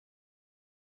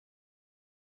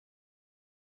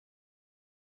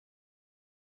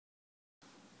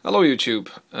Hello YouTube.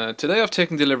 Today I've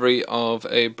taken delivery of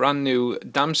a brand new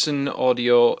Damson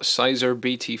Audio Cisor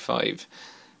BT5.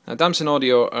 Now, Damson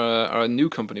Audio are a new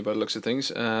company by the looks of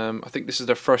things. I think this is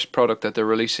their first product that they're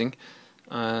releasing,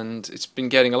 and it's been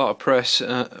getting a lot of press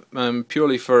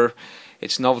purely for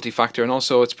its novelty factor and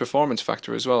also its performance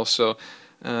factor as well. So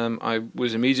I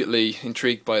was immediately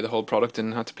intrigued by the whole product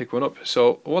and had to pick one up.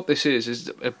 So what this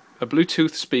is a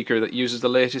Bluetooth speaker that uses the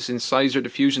latest in Cisor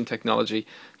diffusion technology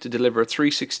to deliver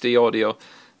 360 audio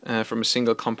from a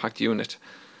single compact unit.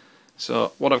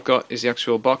 So what I've got is the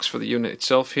actual box for the unit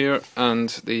itself here, and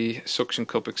the suction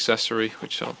cup accessory,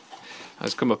 which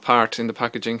has come apart in the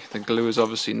packaging. The glue is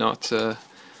obviously not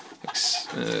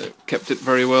kept it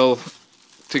very well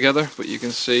together, but you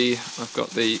can see I've got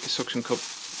the suction cup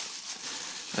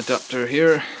adapter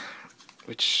here,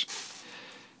 which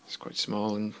is quite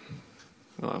small, and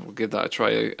well, we'll give that a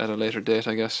try at a later date,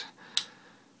 I guess.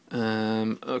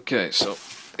 Okay, so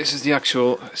this is the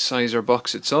actual Cisor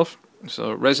box itself.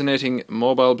 So, resonating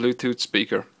mobile Bluetooth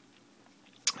speaker.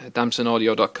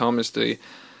 DamsonAudio.com is the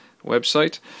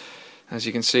website. As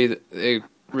you can see, they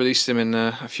released them in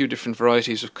a few different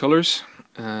varieties of colours.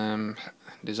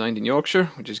 Designed in Yorkshire,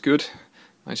 which is good.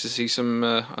 Nice to see some,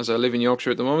 as I live in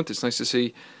Yorkshire at the moment, it's nice to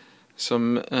see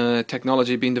some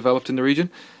technology being developed in the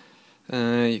region.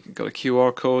 You've got a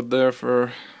QR code there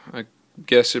for, I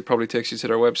guess it probably takes you to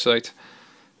their website.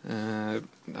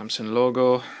 Damson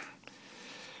logo.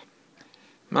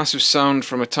 Massive sound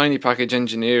from a tiny package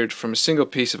engineered from a single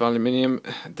piece of aluminium.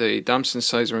 The Damson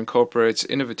Cisor incorporates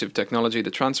innovative technology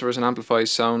that transfers and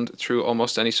amplifies sound through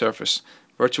almost any surface.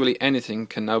 Virtually anything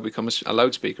can now become a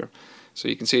loudspeaker. So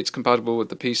you can see it's compatible with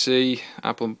the PC,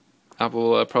 Apple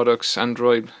products,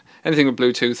 Android, anything with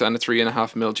Bluetooth, and a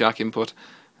 3.5mm jack input.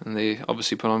 And they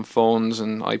obviously put on phones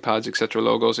and iPads, etc.,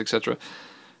 logos, etc.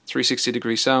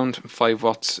 360-degree sound, 5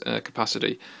 watts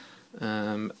capacity.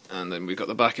 And then we've got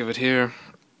the back of it here,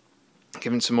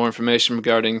 giving some more information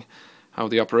regarding how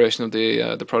the operation of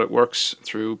the product works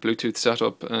through Bluetooth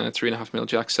setup, 3.5mm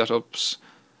jack setups,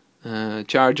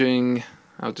 charging,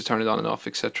 how to turn it on and off,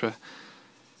 etc.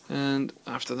 And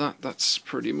after that, that's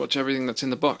pretty much everything that's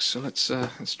in the box. So let's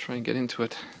try and get into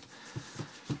it.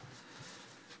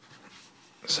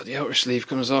 So the outer sleeve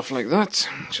comes off like that.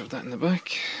 Shove that in the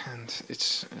back, and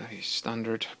it's a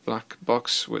standard black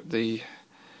box with the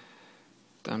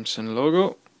Damson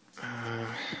logo,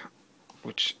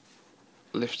 which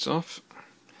lifts off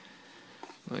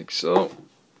like so.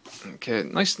 Okay,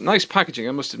 nice packaging.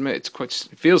 I must admit, it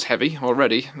feels heavy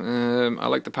already. I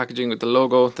like the packaging with the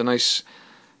logo, the nice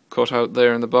cut out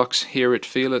there in the box. Hear it,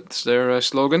 feel it. It's their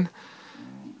slogan.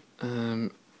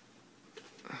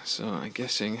 So I'm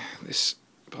guessing this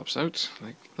pops out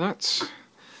like that,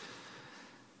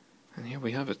 and here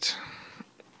we have it.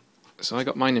 So I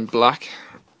got mine in black.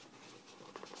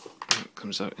 It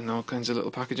comes out in all kinds of little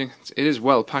packaging. It is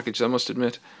well packaged, I must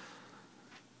admit.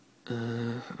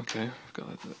 Okay,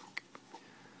 got that.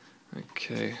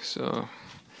 Okay, so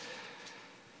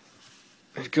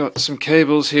we've got some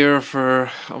cables here for,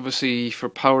 obviously, for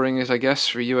powering it, I guess,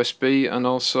 for USB, and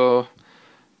also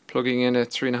plugging in a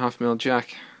 3.5mm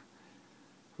jack,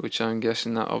 which I'm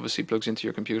guessing that obviously plugs into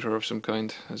your computer of some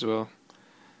kind as well,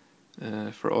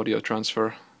 for audio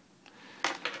transfer.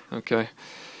 Okay,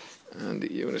 and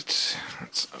the unit,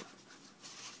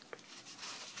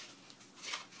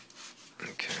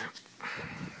 okay,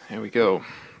 here we go.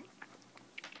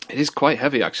 It is quite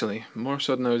heavy, actually, more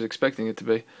so than I was expecting it to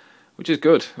be, which is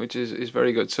good, which is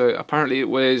very good. So apparently it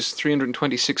weighs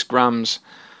 326 grams,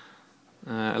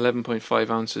 11.5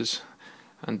 ounces.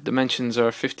 And dimensions are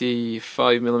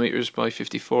 55mm by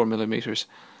 54mm.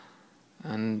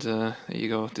 And there you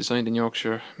go, designed in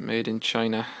Yorkshire, made in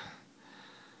China.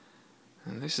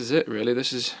 And this is it, really.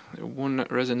 This is one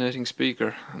resonating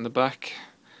speaker. On the back,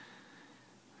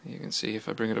 you can see, if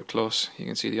I bring it up close, you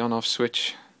can see the on-off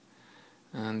switch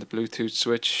and the Bluetooth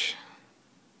switch,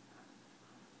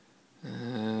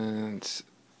 and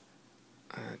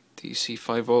DC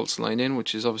 5 volts line in,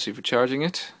 which is obviously for charging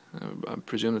it. I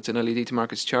presume that's an LED to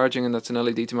mark it's charging, and that's an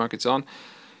LED to mark it's on.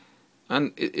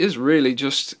 And it is really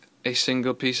just a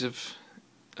single piece of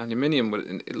aluminium.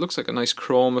 It looks like a nice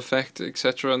chrome effect,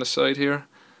 etc. on the side here.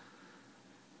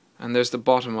 And there's the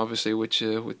bottom, obviously, which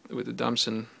with the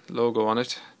Damson logo on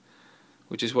it,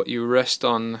 which is what you rest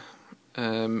on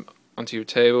onto your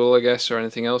table, I guess, or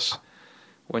anything else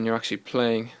when you're actually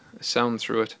playing a sound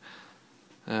through it.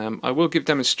 I will give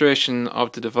demonstration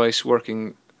of the device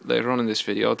working later on in this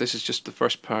video. This is just the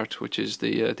first part, which is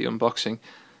the unboxing,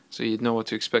 so you'd know what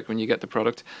to expect when you get the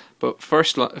product. But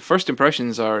first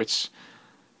impressions are it's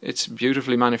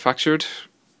beautifully manufactured.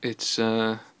 It's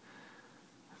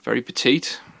very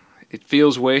petite. It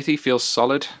feels weighty, feels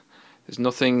solid. There's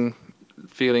nothing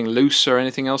feeling loose or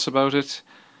anything else about it.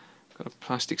 Got a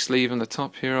plastic sleeve on the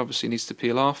top here, obviously needs to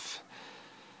peel off.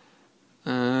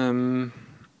 And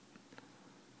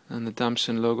the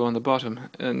Damson logo on the bottom.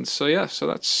 And so yeah, so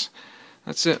that's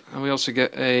it. And we also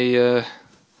get a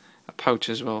pouch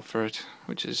as well for it,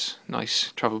 which is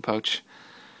nice, travel pouch.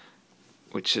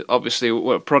 Which obviously,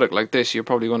 with a product like this, you're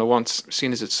probably going to want,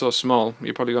 seeing as it's so small,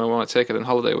 you're probably going to want to take it on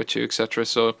holiday with you, etc.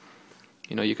 So,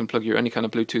 you know, you can plug your any kind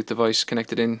of Bluetooth device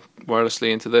connected in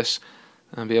wirelessly into this,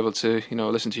 and be able to, you know,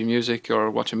 listen to your music or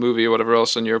watch a movie or whatever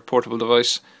else on your portable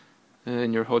device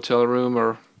in your hotel room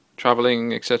or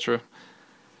traveling, etc.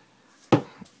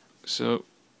 So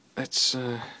that's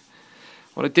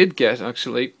what I did get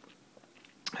actually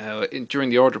during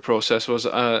the order process was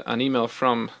an email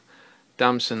from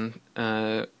Damson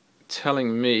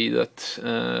telling me that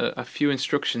a few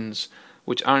instructions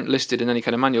which aren't listed in any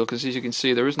kind of manual, because as you can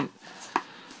see there's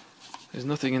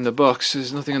nothing in the box,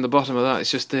 there's nothing on the bottom of that,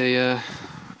 it's just a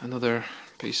another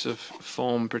piece of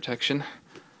foam protection,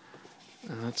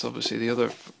 and that's obviously the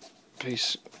other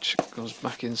piece which goes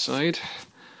back inside,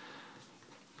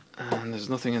 and there's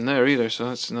nothing in there either, so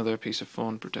that's another piece of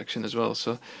foam protection as well.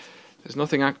 So there's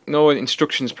nothing, no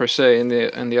instructions per se in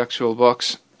the actual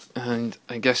box. And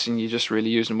I'm guessing you're just really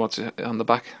using what's on the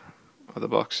back of the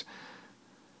box.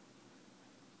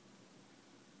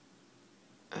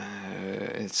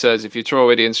 It says if you throw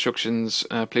away the instructions,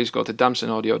 please go to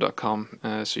damsonaudio.com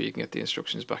so you can get the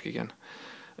instructions back again.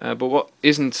 But what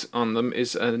isn't on them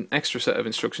is an extra set of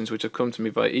instructions which have come to me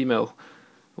by email,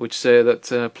 which say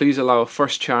that please allow a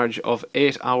first charge of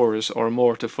 8 hours or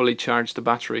more to fully charge the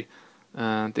battery.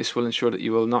 This will ensure that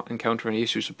you will not encounter any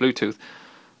issues with Bluetooth.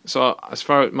 So as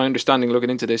far as my understanding looking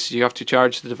into this, you have to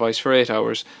charge the device for 8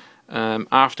 hours.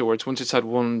 Afterwards, once it's had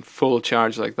one full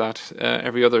charge like that,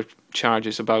 every other charge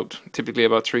is typically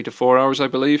about 3 to 4 hours, I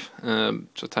believe.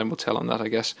 So time will tell on that, I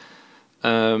guess.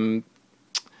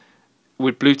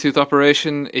 With Bluetooth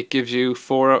operation, it gives you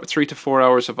 3 to 4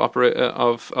 hours of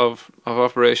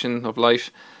operation of life.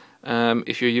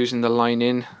 If you're using the line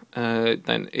in,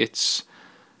 then it's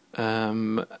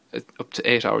up to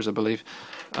 8 hours, I believe.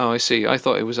 Oh, I see. I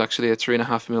thought it was actually a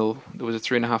 3.5mm. There was a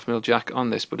 3.5mm jack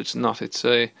on this, but it's not. It's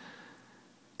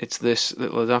this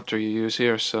little adapter you use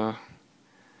here. So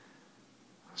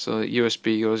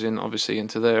USB goes in obviously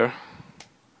into there,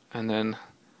 and then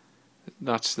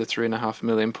that's the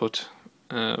 3.5mm input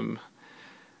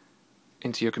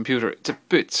into your computer. It's a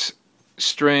bit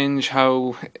strange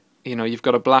how, you know, you've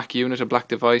got a black unit, a black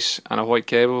device, and a white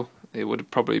cable. It would have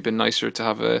probably been nicer to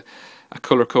have a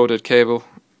color-coded cable.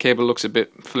 Cable looks a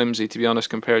bit flimsy, to be honest,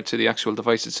 compared to the actual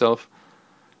device itself.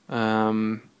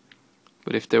 But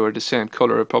if they were the same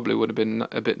color, it probably would have been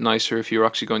a bit nicer if you were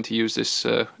actually going to use this,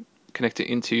 connect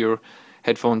it into your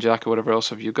headphone jack or whatever else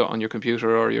have you got on your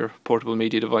computer or your portable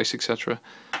media device, etc.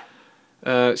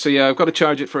 So yeah, I've got to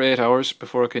charge it for 8 hours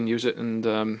before I can use it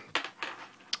and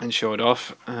show it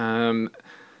off.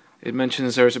 It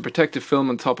mentions there's a protective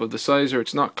film on top of the Cisor.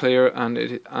 It's not clear, and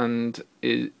it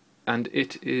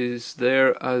is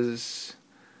there as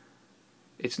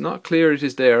it's not clear it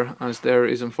is there, as there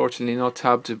is unfortunately no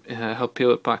tab to help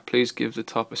peel it back. Please give the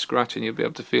top a scratch and you'll be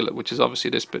able to feel it, which is obviously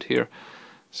this bit here.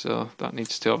 So that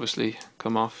needs to obviously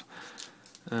come off.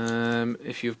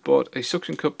 If you've bought a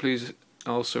suction cup, please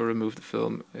also remove the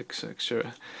film,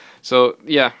 etc. So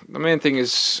yeah, the main thing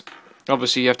is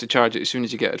obviously you have to charge it as soon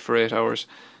as you get it for 8 hours.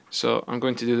 So I'm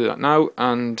going to do that now,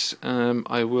 and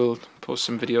I will post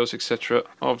some videos, etc.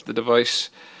 of the device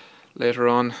later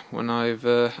on when I've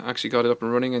actually got it up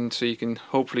and running, and so you can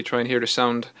hopefully try and hear the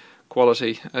sound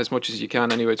quality as much as you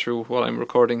can anyway through while I'm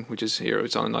recording, which is here,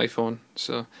 it's on an iPhone,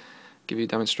 so give you a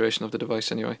demonstration of the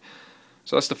device anyway.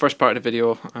 So that's the first part of the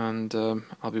video, and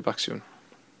I'll be back soon.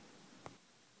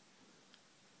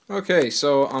 Okay,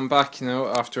 so I'm back now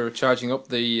after charging up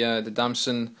the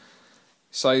Damson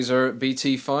Cisor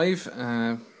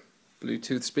BT5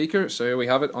 Bluetooth speaker. So here we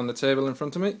have it on the table in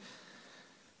front of me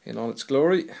in all its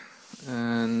glory,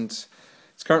 and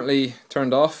it's currently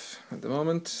turned off at the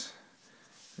moment,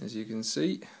 as you can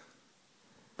see.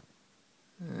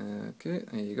 Okay,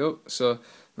 there you go. So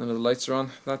none of the lights are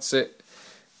on. That's it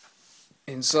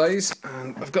in size,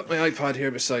 and I've got my iPad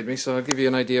here beside me, so I'll give you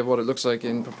an idea of what it looks like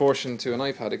in proportion to an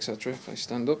iPad, etc. If I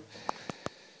stand up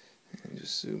and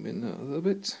just zoom in a little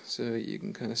bit so you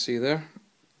can kind of see there.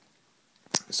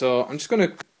 So I'm just going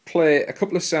to play a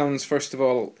couple of sounds first of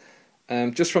all,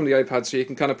 just from the iPad, so you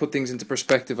can kind of put things into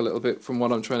perspective a little bit from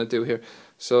what I'm trying to do here.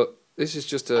 So this is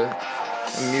just a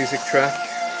music track.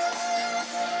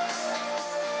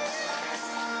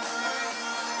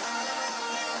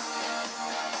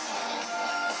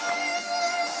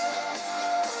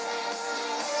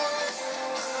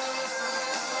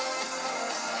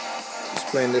 Just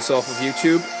playing this off of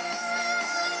YouTube.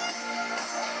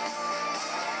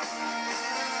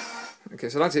 Okay,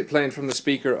 so that's it playing from the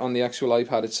speaker on the actual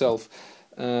iPad itself.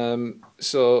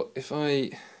 So if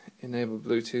I enable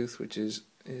Bluetooth, which is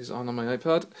on my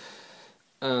iPad,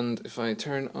 and if I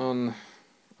turn on,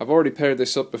 I've already paired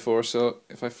this up before, so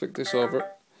if I flick this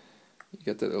over, you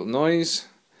get that little noise,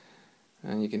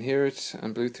 and you can hear it,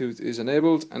 and Bluetooth is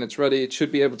enabled, and it's ready. It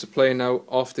should be able to play now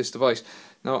off this device.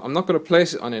 Now, I'm not going to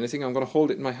place it on anything, I'm going to hold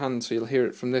it in my hand so you'll hear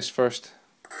it from this first.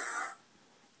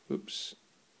 Oops,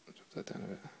 drop that down a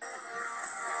bit.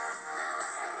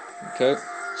 Okay,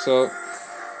 so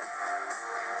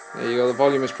there you go, the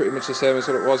volume is pretty much the same as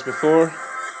what it was before.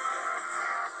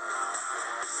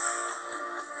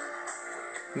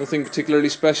 Nothing particularly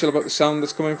special about the sound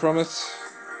that's coming from it.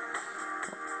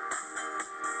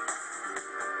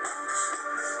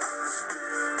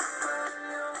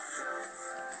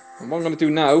 And what I'm going to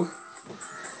do now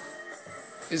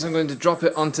is I'm going to drop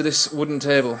it onto this wooden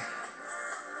table.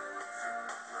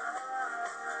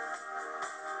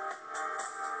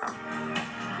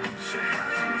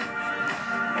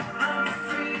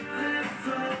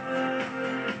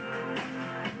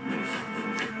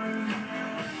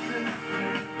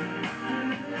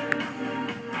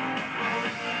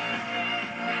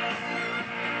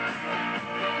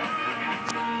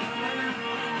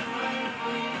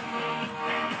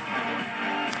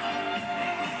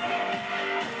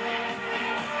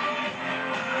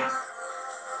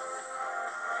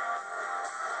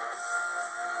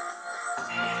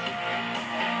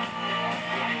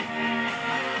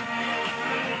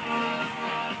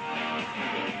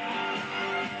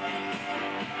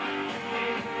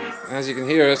 As you can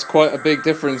hear, it's quite a big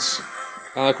difference.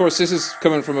 Of course, this is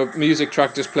coming from a music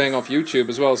track just playing off YouTube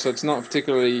as well, so it's not a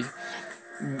particularly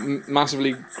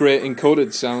massively great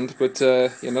encoded sound, but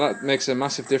you know, that makes a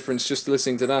massive difference just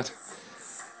listening to that.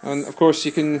 And of course,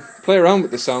 you can play around with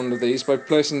the sound of these by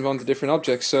placing them onto different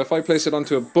objects. So if I place it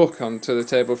onto a book onto the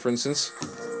table, for instance,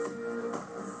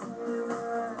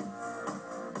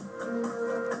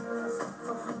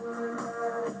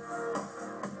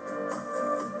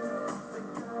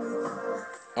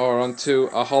 or onto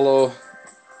a hollow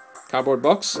cardboard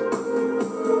box, or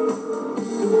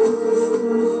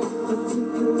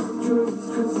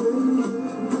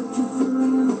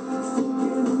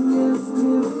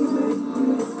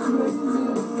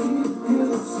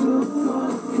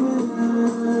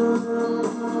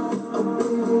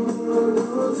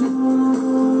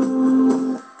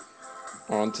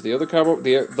onto the other cardboard,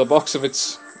 the box of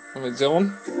its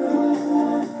own.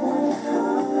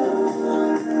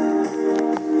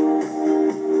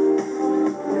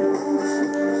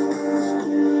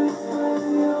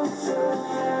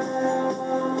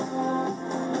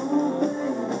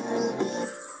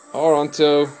 Or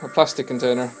onto a plastic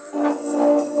container.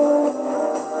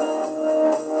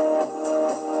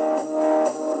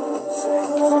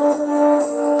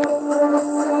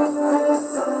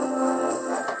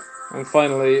 And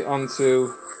finally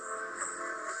onto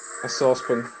a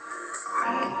saucepan.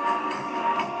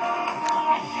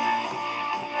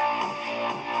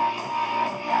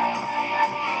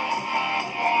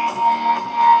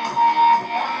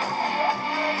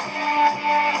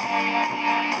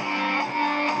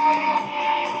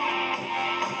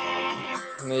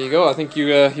 And there you go. I think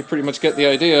you pretty much get the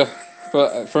idea.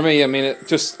 But for me, I mean, it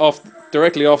just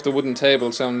directly off the wooden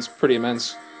table sounds pretty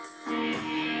immense.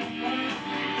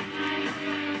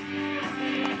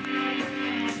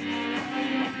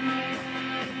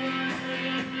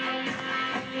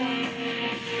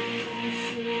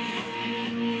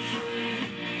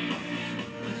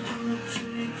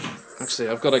 Actually,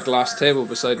 I've got a glass table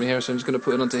beside me here, so I'm just going to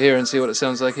put it onto here and see what it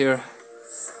sounds like here.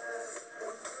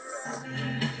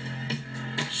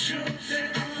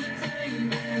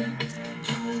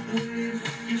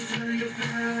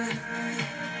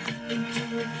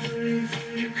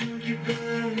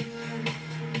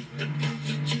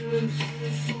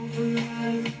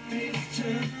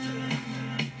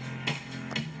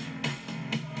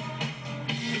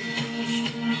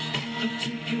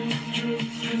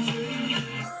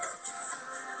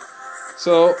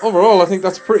 So overall, I think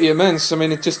that's pretty immense. I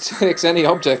mean, it just takes any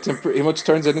object and pretty much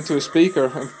turns it into a speaker.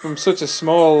 And from such a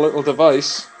small little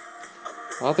device,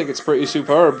 I think it's pretty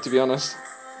superb, to be honest.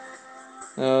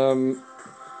 Of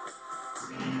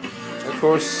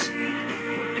course,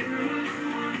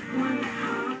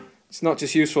 it's not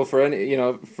just useful for any, you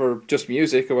know, for just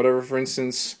music or whatever. For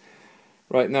instance,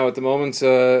 right now at the moment,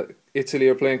 Italy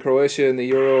are playing Croatia in the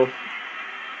Euro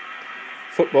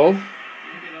football.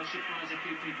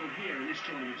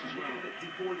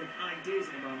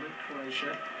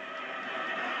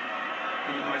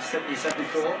 you said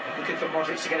before, looking for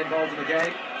Modric to get involved in the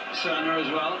game. Cerner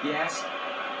as well. Yes.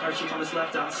 Coaching on his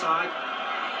left-hand side.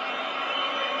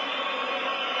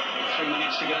 3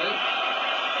 minutes to go.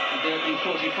 The opening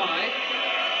 45.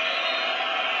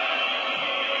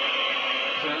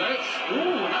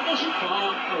 Ooh, that wasn't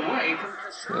far away from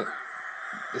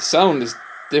the sound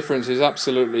difference is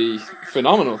absolutely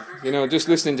phenomenal. You know, just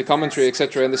listening to commentary,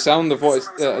 etc., and the sound of voice,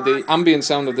 the ambient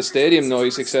sound of the stadium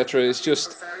noise, etc., is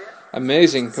just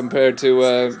amazing compared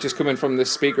to just coming from the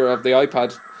speaker of the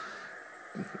iPad,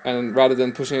 and rather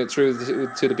than pushing it through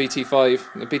to the BT5.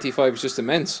 The BT5 is just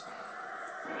immense.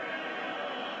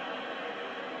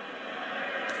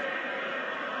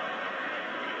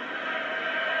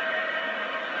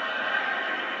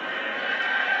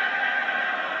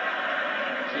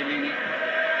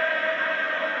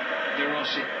 De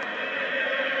Rossi.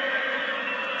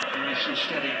 Nice and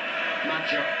steady.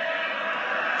 Maggio.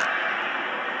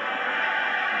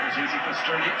 It was easy for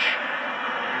Strinic.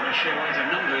 The sheer weight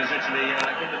of numbers, Italy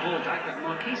get the ball back, but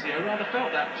Marchisio rather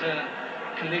felt that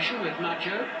collision with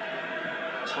Maggio.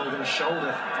 It's holding his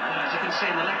shoulder. As you can see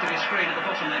in the left of your screen at the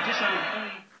bottom there, just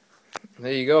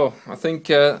there you go. I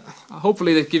think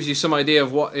hopefully that gives you some idea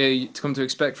of what to come to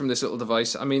expect from this little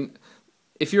device. I mean,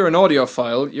 if you're an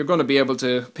audiophile, you're going to be able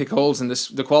to pick holes in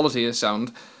the quality of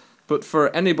sound. But for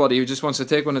anybody who just wants to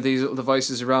take one of these little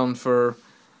devices around for,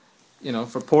 you know,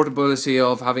 for portability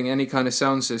of having any kind of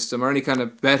sound system or any kind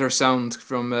of better sound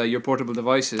from your portable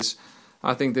devices,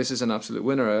 I think this is an absolute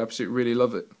winner. I absolutely really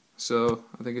love it. So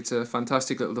I think it's a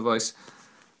fantastic little device.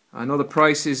 I know the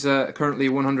price is currently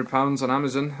 £100 on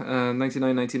Amazon,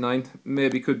 $99.99.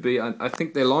 Maybe could be. I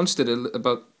think they launched it at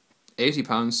about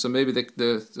 £80, so maybe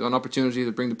there's an opportunity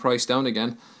to bring the price down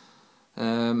again.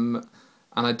 And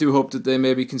I do hope that they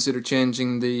maybe consider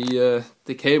changing the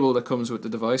cable that comes with the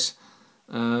device,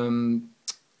 the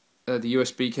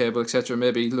USB cable, etc.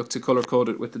 Maybe look to color code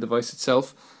it with the device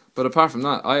itself. But apart from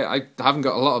that, I haven't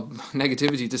got a lot of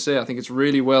negativity to say. I think it's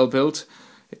really well built.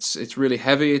 It's really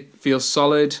heavy. It feels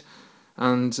solid,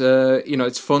 and you know,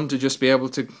 it's fun to just be able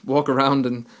to walk around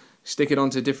and stick it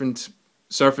onto different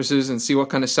surfaces and see what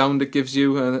kind of sound it gives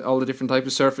you, and all the different types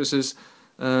of surfaces,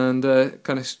 and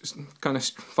kind of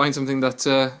find something that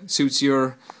suits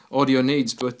your audio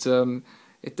needs. But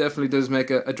it definitely does make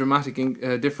a dramatic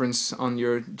difference on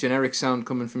your generic sound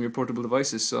coming from your portable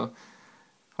devices. So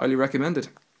highly recommended.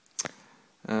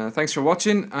 Thanks for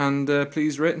watching, and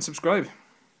please rate and subscribe.